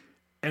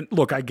 and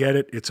look, I get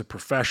it. It's a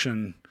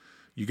profession.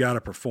 You got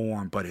to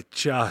perform, but it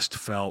just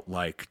felt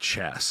like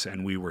chess,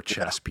 and we were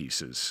chess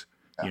pieces.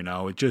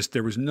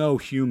 There was no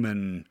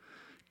human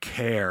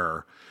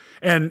care.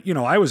 And,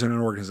 I was in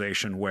an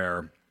organization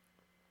where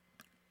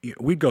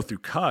we'd go through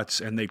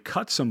cuts, and they'd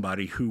cut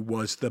somebody who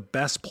was the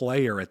best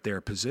player at their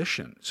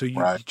position. So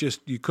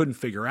you couldn't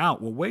figure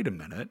out, well, wait a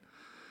minute.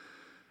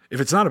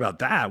 If it's not about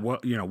that,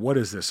 what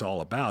is this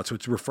all about? So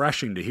it's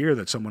refreshing to hear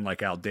that someone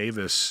like Al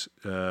Davis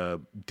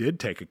did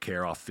take a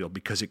care off the field,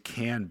 because it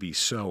can be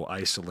so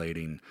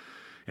isolating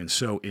and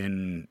so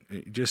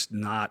just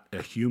not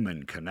a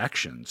human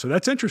connection. So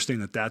that's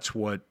interesting that's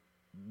what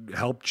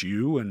helped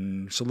you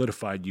and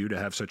solidified you to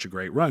have such a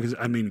great run. Because,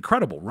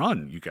 incredible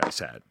run you guys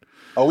had.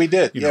 Oh, we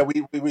did.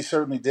 We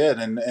certainly did.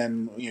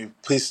 And you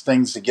pieced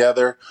things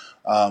together.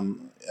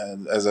 And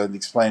as I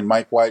explained,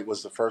 Mike White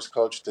was the first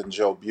coach, then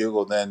Joe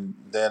Bugle, then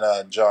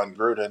John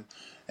Gruden.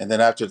 And then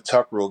after the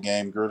Tuck Rule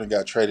game, Gruden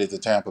got traded to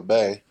Tampa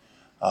Bay.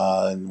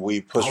 And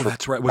we pushed for.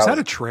 That's right. Was that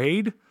a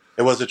trade?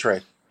 It was a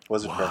trade.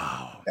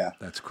 Wow. Yeah.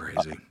 That's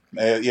crazy.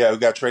 We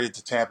got traded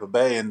to Tampa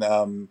Bay.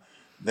 And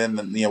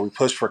then we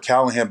pushed for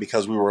Callahan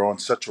because we were on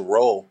such a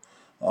roll.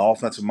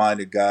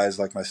 Offensive-minded guys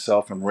like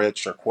myself and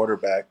Rich, our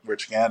quarterback,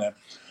 Rich Gannon,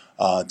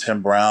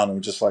 Tim Brown, and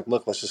we're just like,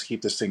 look, let's just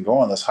keep this thing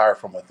going. Let's hire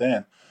from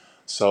within.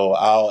 So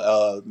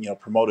Al,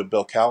 promoted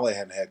Bill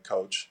Callahan head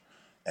coach,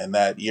 and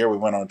that year we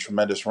went on a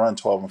tremendous run,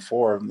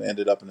 12-4, and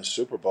ended up in the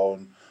Super Bowl.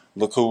 And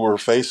look who we're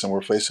facing.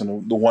 We're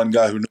facing the one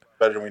guy who knew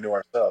better than we knew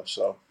ourselves.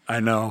 So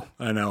I know.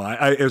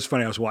 It was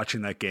funny. I was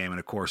watching that game, and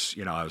of course,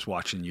 I was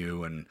watching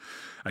you, and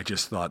I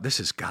just thought, this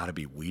has got to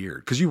be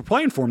weird, because you were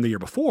playing for him the year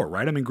before,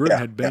 right? Gruden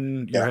had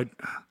been your head.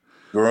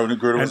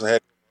 Gruden was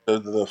ahead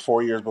the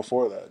 4 years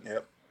before that.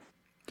 Yep.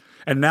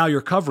 And now you're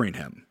covering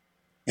him.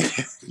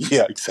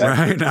 Yeah, exactly.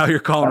 Right now you're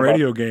calling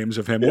radio games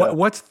of him. Yeah.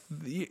 What's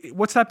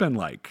that been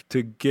like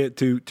to get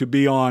to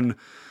be on?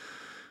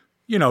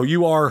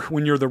 You are,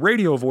 when you're the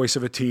radio voice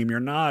of a team, you're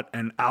not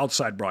an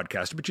outside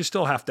broadcaster, but you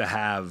still have to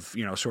have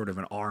sort of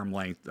an arm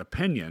length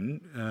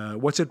opinion.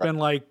 What's it been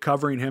like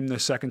covering him the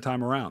second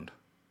time around?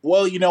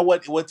 Well, you know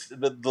what's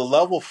the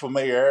level of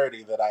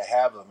familiarity that I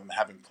have of him,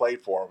 having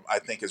played for him, I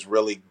think has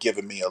really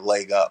given me a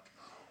leg up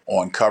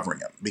on covering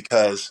him,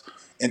 because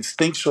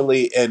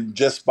instinctually and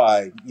just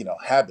by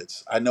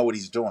habits, I know what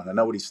he's doing, I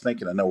know what he's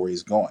thinking, I know where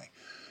he's going,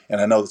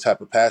 and I know the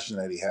type of passion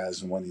that he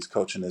has when he's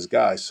coaching his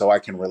guys. So I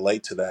can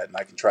relate to that, and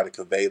I can try to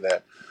convey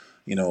that,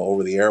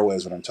 over the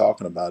airwaves when I'm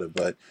talking about it.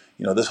 But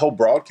this whole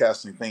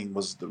broadcasting thing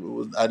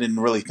I didn't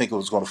really think it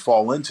was going to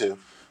fall into.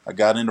 I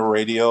got into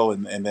radio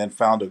and then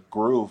found a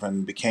groove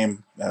and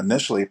became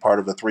initially part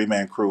of a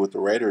 3-man crew with the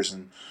Raiders.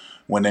 And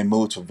when they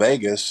moved to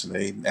Vegas,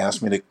 they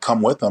asked me to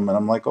come with them. And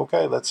I'm like,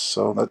 okay, that's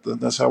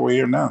how we're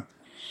here now.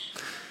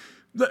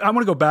 I want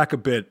to go back a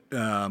bit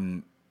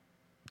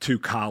to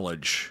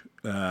college.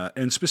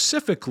 And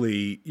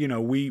specifically,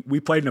 we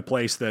played in a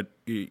place that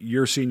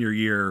your senior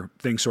year,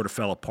 things sort of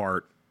fell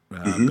apart.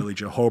 Billy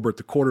Joe Hobart,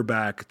 the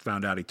quarterback,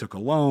 found out he took a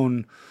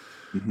loan.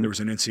 There was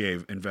an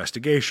NCAA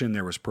investigation.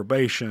 There was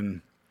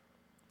probation.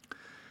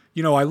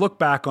 You know, I look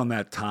back on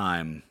that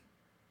time.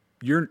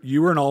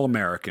 You were an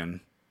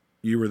All-American.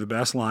 You were the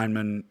best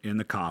lineman in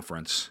the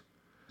conference.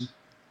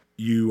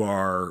 You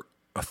are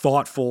a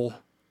thoughtful,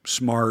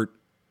 smart,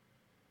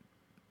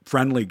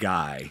 friendly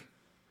guy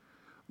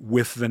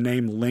with the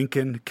name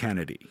Lincoln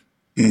Kennedy.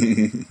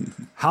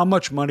 How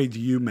much money do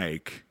you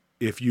make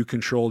if you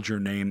controlled your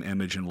name,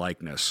 image, and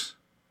likeness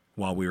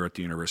while we were at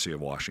the University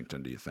of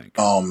Washington, do you think?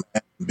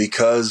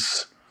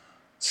 Because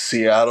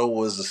Seattle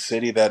was the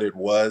city that it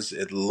was,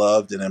 it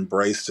loved and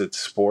embraced its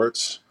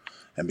sports.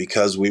 And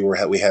because we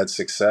had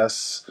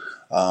success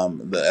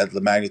at the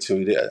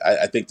magnitude,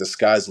 I think the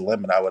sky's the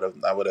limit. I would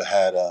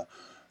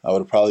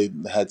have probably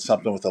had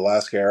something with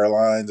Alaska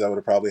Airlines. I would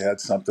have probably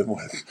had something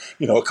with,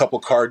 a couple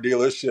car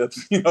dealerships.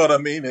 You know what I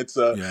mean? It's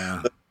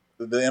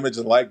the image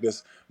and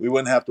likeness. We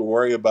wouldn't have to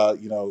worry about,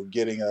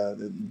 getting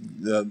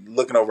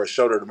looking over a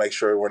shoulder to make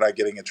sure we're not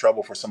getting in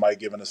trouble for somebody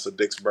giving us a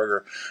Dick's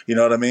Burger. You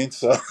know what I mean?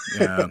 So.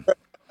 Yeah.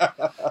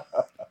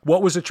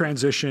 What was the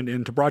transition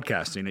into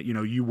broadcasting?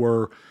 You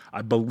were,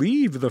 I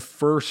believe, the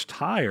first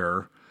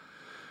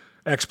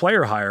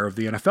ex-player hire of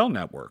the NFL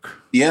Network.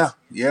 Yeah.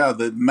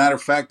 The matter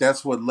of fact,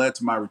 that's what led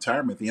to my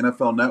retirement. The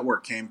NFL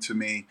Network came to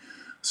me,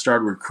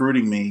 started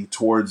recruiting me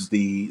towards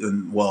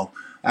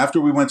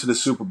after we went to the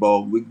Super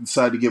Bowl, we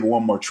decided to give it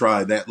one more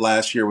try. That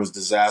last year was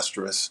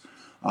disastrous.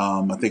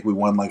 I think we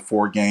won like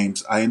 4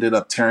 games. I ended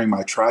up tearing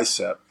my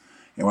tricep.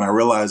 And when I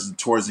realized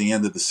towards the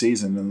end of the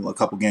season and a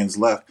couple games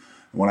left,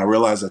 when I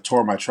realized I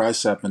tore my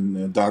tricep and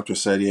the doctor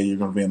said, yeah, you're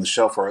going to be on the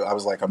shelf for it, I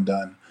was like, I'm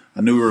done. I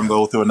knew we were going to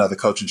go through another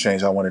coaching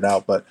change. I wanted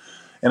out. But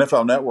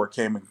NFL Network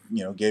came and,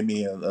 gave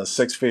me a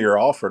 6-figure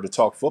offer to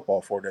talk football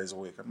 4 days a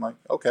week. I'm like,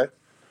 okay,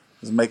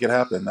 let's make it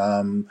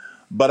happen.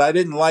 But I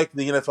didn't like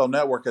the NFL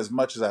Network as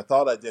much as I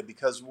thought I did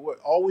because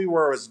all we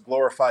were was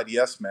glorified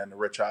yes men to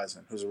Rich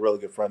Eisen, who's a really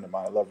good friend of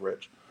mine. I love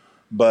Rich.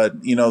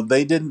 But,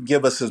 they didn't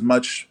give us as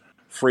much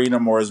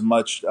freedom or as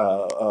much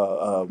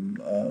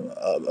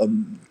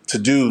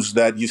to-dos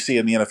that you see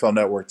in the NFL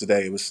Network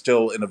today. It was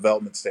still in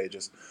development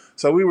stages.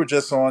 So we were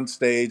just on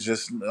stage,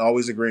 just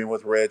always agreeing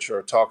with Rich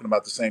or talking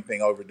about the same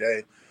thing every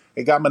day.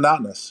 It got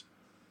monotonous.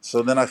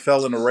 So then I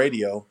fell into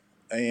radio,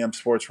 AM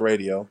sports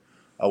radio,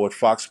 with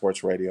Fox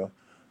Sports Radio,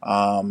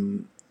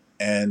 and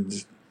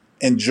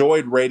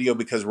enjoyed radio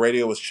because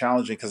radio was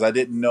challenging because I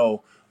didn't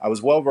know. I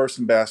was well-versed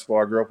in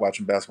basketball. I grew up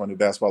watching basketball. I knew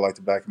basketball like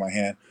the back of my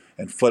hand.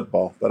 And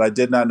football, but I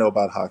did not know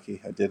about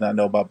hockey. I did not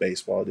know about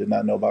baseball. I did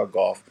not know about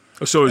golf.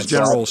 So it's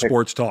general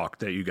sports talk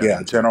that you got.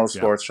 Yeah, general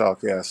sports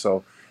talk. Yeah,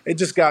 so it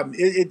just got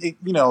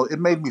it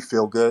made me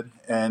feel good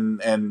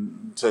and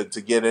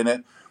to get in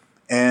it.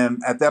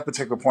 And at that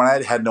particular point,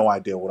 I had no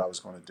idea what I was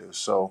going to do.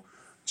 So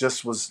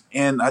just was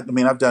in. I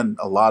mean, I've done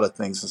a lot of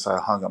things since I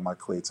hung up my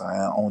cleats.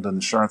 I owned an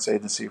insurance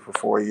agency for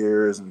 4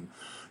 years, and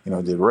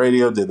did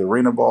radio, did the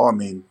arena ball. I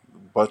mean,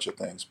 a bunch of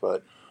things,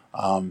 but.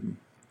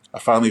 I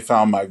finally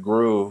found my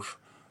groove.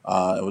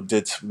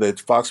 Did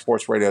Fox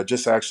Sports Radio. I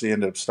just actually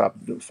ended up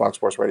stopping Fox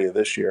Sports Radio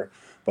this year,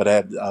 but I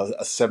had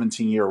a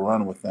 17-year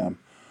run with them.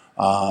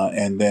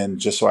 And then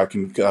just so I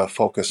can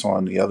focus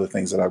on the other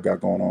things that I've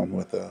got going on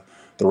with the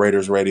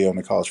Raiders radio and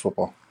the college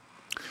football.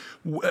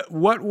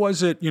 What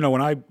was it?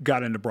 When I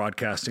got into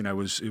broadcasting, I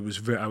was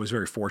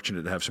very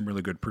fortunate to have some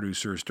really good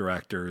producers,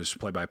 directors,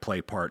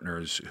 play-by-play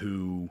partners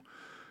who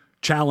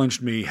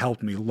challenged me,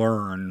 helped me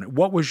learn.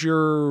 What was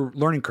your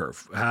learning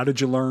curve? How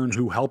did you learn?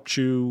 Who helped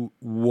you?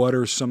 What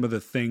are some of the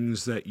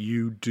things that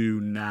you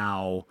do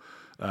now,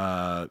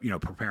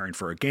 preparing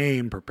for a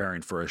game,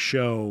 preparing for a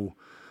show?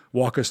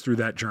 Walk us through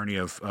that journey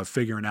of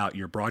figuring out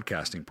your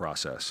broadcasting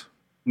process.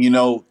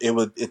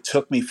 It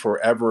took me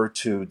forever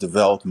to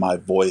develop my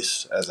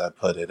voice, as I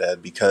put it,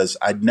 Ed, because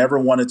I never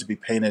wanted to be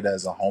painted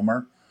as a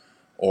homer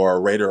or a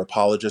Raider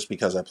apologist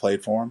because I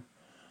played for him.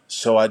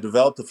 So I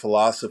developed the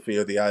philosophy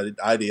or the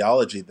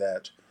ideology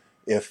that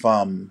if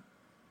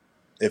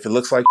it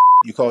looks like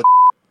you call it,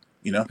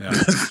 Yeah.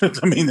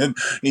 I mean,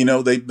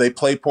 they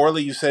play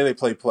poorly. You say they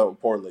play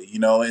poorly,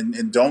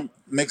 and don't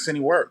mix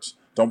any words.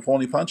 Don't pull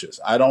any punches.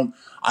 I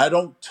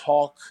don't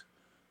talk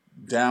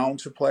down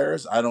to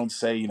players. I don't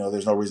say,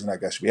 there's no reason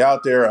that guy should be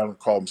out there. I don't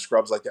call them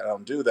scrubs like that. I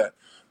don't do that.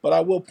 But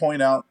I will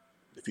point out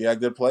if you had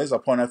good plays, I'll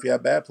point out if you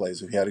had bad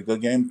plays. If you had a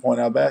good game, point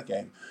out a bad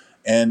game.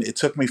 And it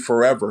took me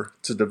forever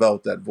to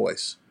develop that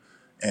voice.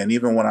 And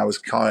even when I was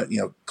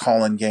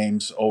calling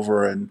games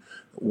over and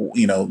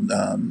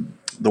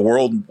the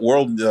world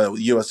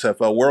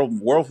USFL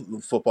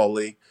World Football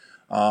League,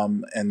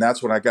 and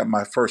that's when I got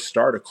my first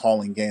start of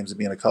calling games and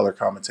being a color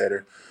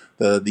commentator.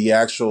 The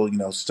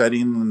actual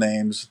studying the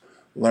names,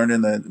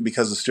 learning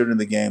because a student of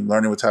the game,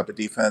 learning what type of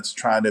defense,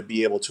 trying to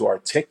be able to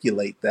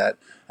articulate that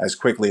as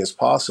quickly as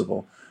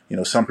possible.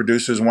 Some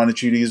producers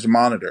wanted you to use the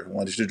monitor,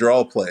 wanted you to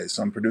draw plays.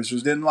 Some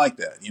producers didn't like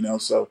that,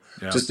 so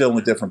just dealing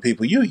with different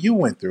people. You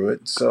went through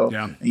it,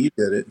 and you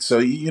did it. So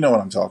you know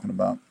what I'm talking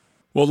about.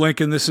 Well,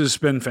 Lincoln, this has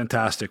been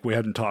fantastic. We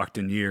hadn't talked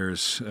in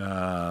years.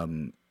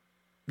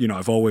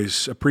 I've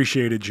always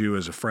appreciated you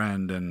as a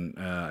friend, and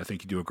I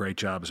think you do a great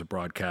job as a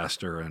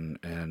broadcaster, and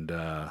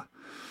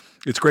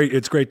it's great.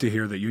 It's great to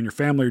hear that you and your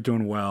family are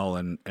doing well,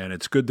 and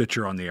it's good that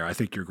you're on the air. I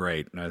think you're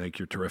great, and I think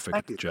you're terrific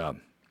at the job.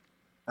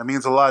 That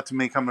means a lot to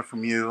me coming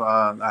from you.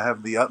 I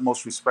have the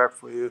utmost respect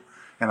for you,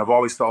 and I've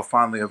always thought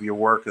fondly of your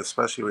work,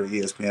 especially with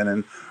ESPN,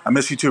 and I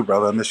miss you too,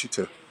 brother. I miss you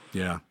too.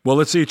 Yeah. Well,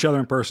 let's see each other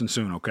in person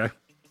soon, okay?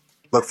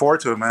 Look forward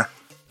to it, man.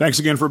 Thanks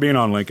again for being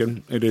on,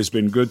 Lincoln. It has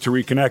been good to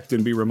reconnect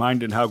and be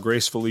reminded how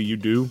gracefully you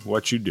do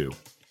what you do.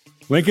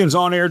 Lincoln's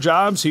on-air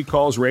jobs, he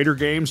calls Raider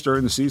games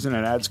during the season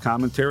and adds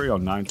commentary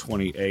on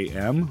 920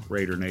 AM,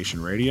 Raider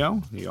Nation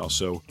Radio. He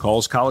also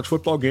calls college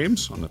football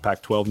games on the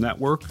Pac-12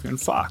 Network and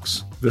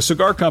Fox. The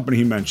cigar company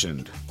he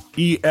mentioned,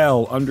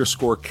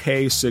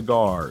 EL_K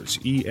Cigars.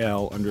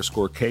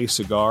 EL_K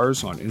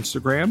Cigars on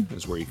Instagram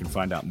is where you can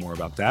find out more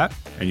about that.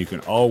 And you can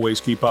always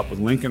keep up with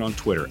Lincoln on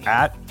Twitter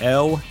at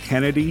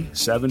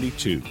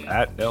LKennedy72.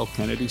 At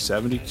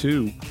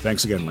LKennedy72.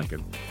 Thanks again,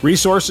 Lincoln.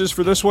 Resources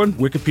for this one,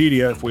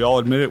 Wikipedia. If we all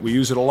admit it, we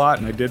use it a lot,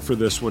 and I did for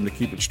this one to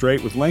keep it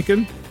straight with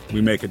Lincoln.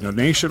 We make a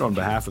donation on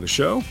behalf of the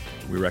show.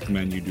 We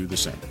recommend you do the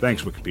same.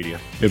 Thanks, Wikipedia.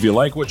 If you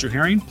like what you're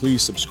hearing,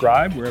 please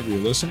subscribe wherever you're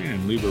listening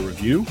and leave a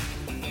review.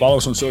 Follow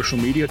us on social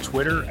media,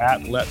 Twitter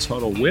at Let's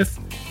Huddle With,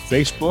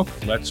 Facebook,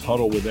 Let's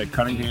Huddle with Ed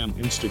Cunningham,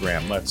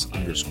 Instagram,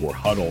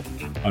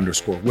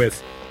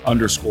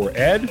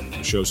 Let's_Huddle_with_Ed.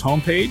 The show's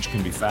homepage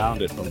can be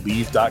found at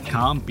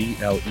Bleav.com,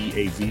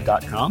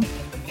 BLEAV.com.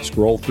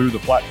 Scroll through the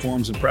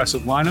platform's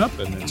impressive lineup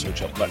and then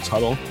search up Let's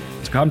Huddle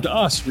to come to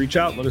us. Reach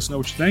out, let us know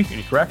what you think,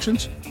 any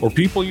corrections, or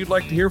people you'd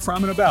like to hear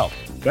from and about.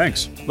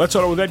 Thanks. Let's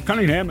Huddle with Ed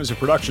Cunningham is a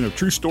production of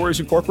True Stories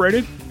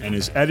Incorporated and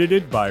is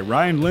edited by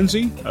Ryan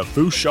Lindsay of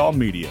Fushaw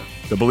Media.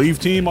 The Bleav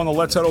team on the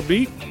Let's Huddle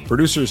beat,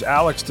 producers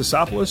Alex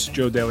Tasopoulos,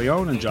 Joe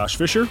DeLeon, and Josh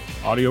Fisher.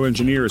 Audio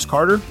engineer is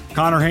Carter.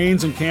 Connor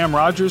Haynes and Cam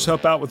Rogers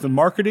help out with the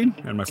marketing.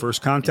 And my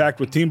first contact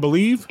with Team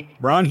Bleav,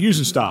 Brian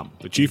Husenstam,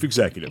 the chief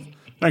executive.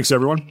 Thanks,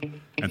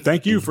 everyone. And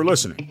thank you for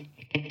listening.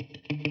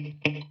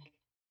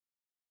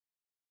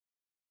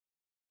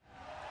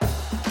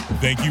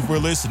 Thank you for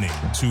listening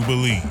to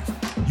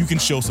Bleav. You can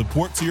show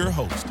support to your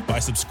host by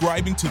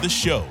subscribing to the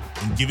show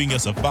and giving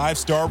us a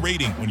 5-star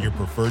rating on your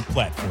preferred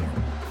platform.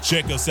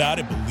 Check us out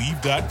at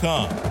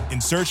Bleav.com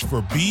and search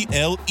for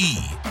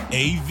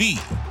BLEAV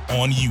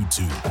on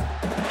YouTube.